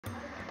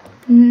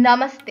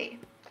Namaste.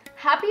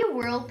 Happy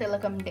World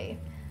Tilakam Day.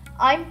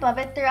 I'm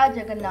Pavitra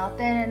Jagannathan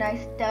and I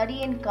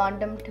study in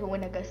Kandam 2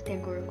 in Agastya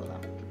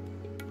Gurukulam.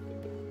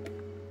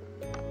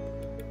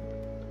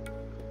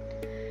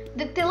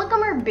 The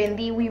Tilakam or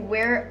Bindi we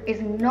wear is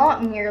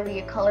not merely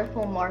a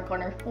colorful mark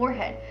on our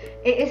forehead.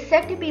 It is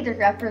said to be the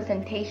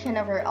representation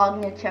of our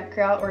Agnya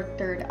Chakra or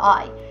third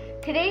eye.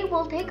 Today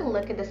we'll take a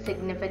look at the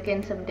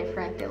significance of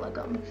different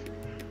Tilakams.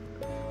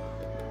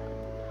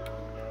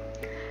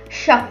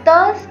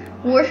 Shaktas,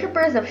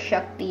 worshippers of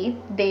Shakti,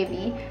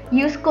 Devi,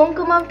 use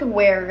kumkumam to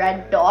wear a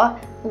red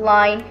dot,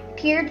 line,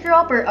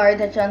 teardrop or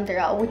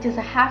ardhachandra, which is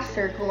a half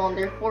circle on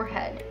their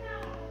forehead.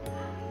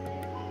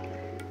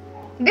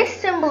 This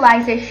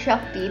symbolizes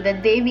Shakti, the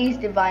Devi's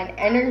divine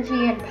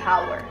energy and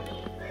power.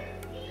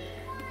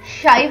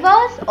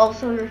 Shaivas,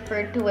 also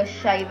referred to as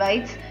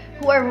Shaivites,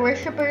 who are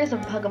worshippers of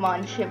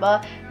Bhagavan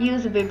Shiva,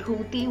 use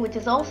Vibhuti, which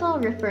is also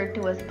referred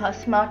to as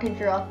Bhasma, to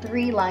draw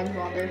 3 lines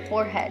on their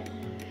forehead.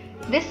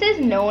 This is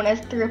known as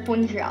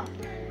Tripunja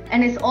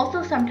and is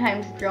also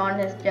sometimes drawn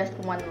as just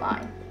 1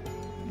 line.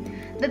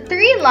 The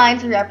 3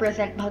 lines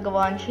represent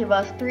Bhagavan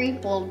Shiva's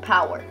threefold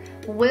power: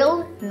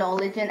 will,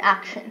 knowledge, and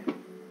action.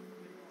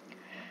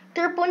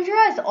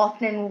 Tripunja is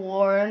often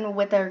worn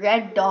with a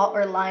red dot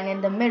or line in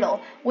the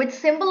middle, which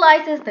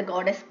symbolizes the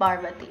goddess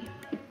Parvati.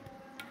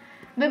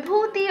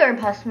 Vibhuti or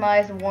Bhasma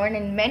is worn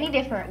in many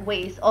different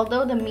ways,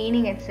 although the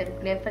meaning and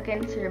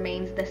significance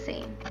remains the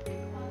same.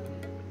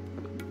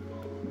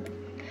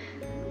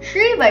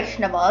 Sri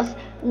Vaishnavas,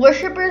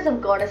 worshippers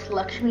of goddess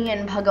Lakshmi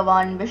and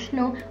Bhagavan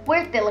Vishnu,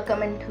 wear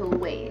tilakam in 2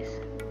 ways.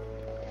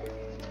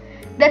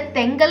 The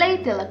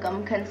Tengalai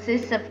Tilakam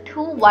consists of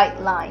 2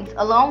 white lines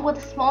along with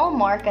a small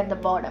mark at the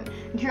bottom,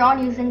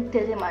 drawn using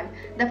tiriman,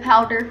 the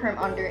powder from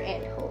under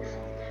anthols.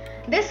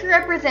 This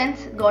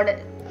represents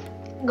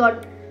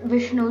God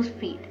Vishnu's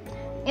feet.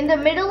 In the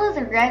middle is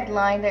a red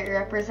line that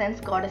represents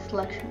goddess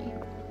Lakshmi.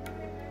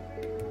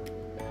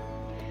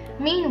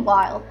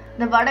 Meanwhile,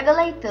 the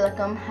Vadagalai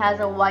Tilakam has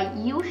a white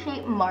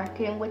U-shaped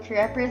marking which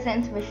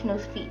represents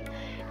Vishnu's feet.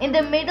 In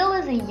the middle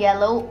is a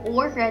yellow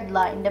or red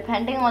line,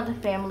 depending on the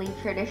family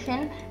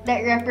tradition,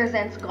 that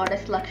represents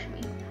goddess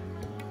Lakshmi.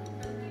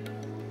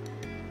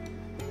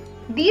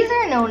 These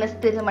are known as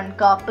Tiriman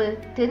Kapil,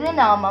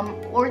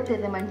 Tirunamam, or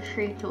Tiriman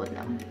Sri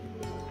Churnam.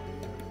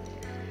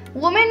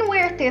 Women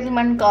wear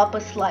Tiriman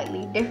Kapil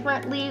slightly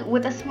differently,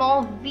 with a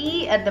small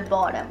V at the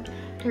bottom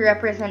to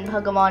represent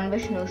Bhagavan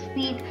Vishnu's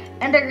feet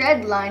and a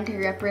red line to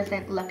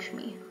represent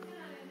Lakshmi.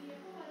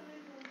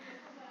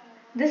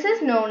 This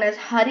is known as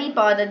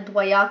Haripada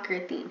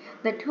Dvayakriti,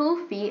 the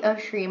 2 feet of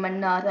Sriman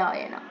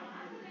Narayana.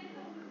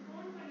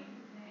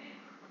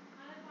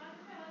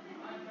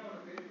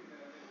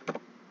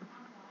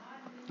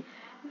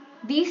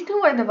 These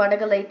 2 are the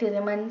Vadagalai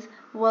Tirimans,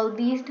 while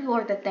these 2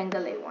 are the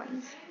Tengalai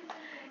ones.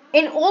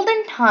 In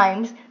olden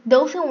times,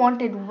 those who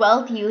wanted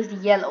wealth used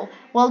yellow,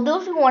 while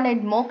those who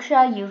wanted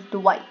moksha used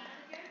white.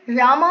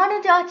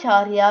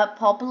 Ramanujacharya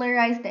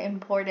popularized the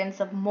importance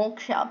of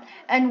moksha,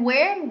 and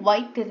wearing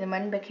white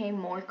tiriman became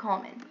more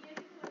common.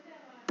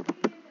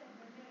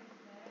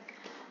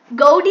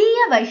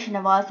 Gaudiya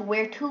Vaishnavas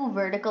wear 2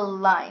 vertical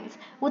lines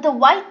with a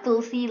white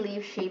tulsi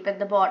leaf shape at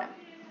the bottom.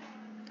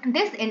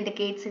 This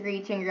indicates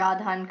reaching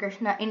Radha and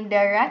Krishna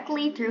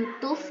indirectly through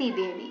Tulsi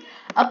Devi,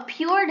 a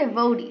pure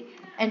devotee,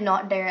 and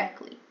not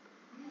directly.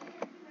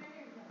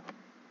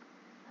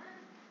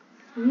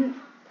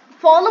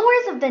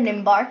 Followers of the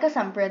Nimbarka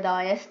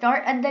Sampradaya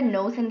start at the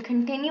nose and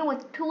continue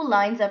with 2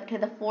 lines up to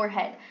the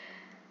forehead.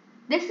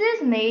 This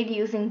is made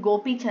using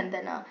Gopi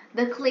Chandana,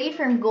 the clay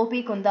from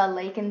Gopi Kunda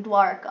Lake in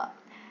Dwarka.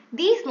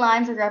 These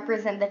lines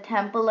represent the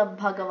temple of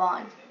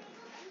Bhagavan.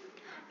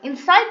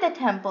 Inside the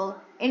temple,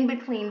 in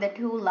between the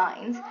 2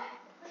 lines,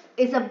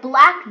 is a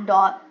black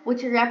dot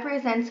which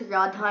represents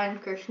Radha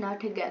and Krishna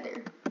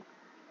together.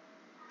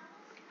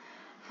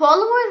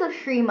 Followers of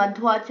Sri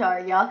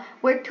Madhvacharya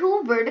wear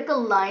 2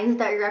 vertical lines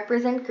that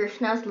represent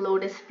Krishna's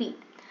lotus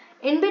feet.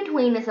 In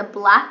between is a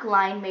black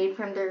line made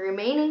from the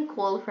remaining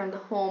coal from the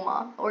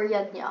Homa or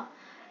Yajna.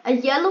 A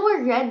yellow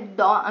or red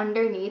dot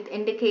underneath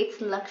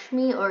indicates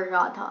Lakshmi or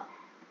Radha.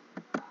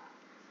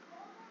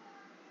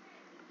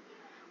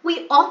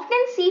 We often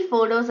see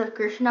photos of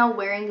Krishna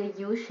wearing a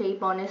U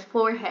shape on his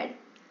forehead.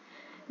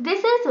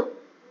 This is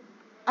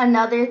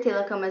another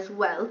tilakam as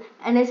well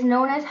and is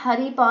known as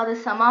Haripada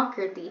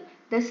Samakriti,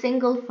 the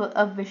single foot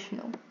of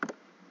Vishnu.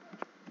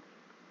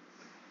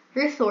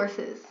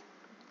 Resources: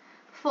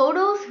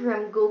 photos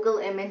from Google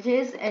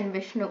Images and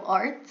Vishnu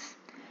Arts.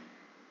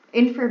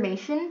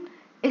 Information: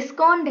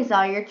 ISKCON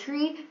Desire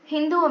Tree,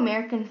 Hindu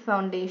American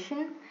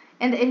Foundation,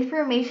 and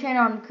information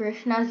on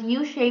Krishna's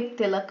U-shaped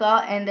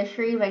tilaka and the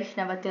Sri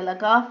Vaishnava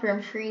tilaka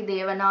from Sri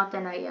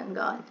Devanathan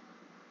Iyengar.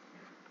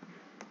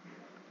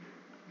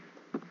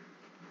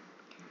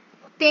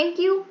 Thank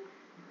you.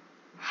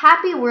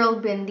 Happy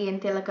World Bindi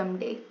and Tilakam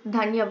Day.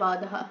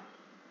 Dhanyavadaha.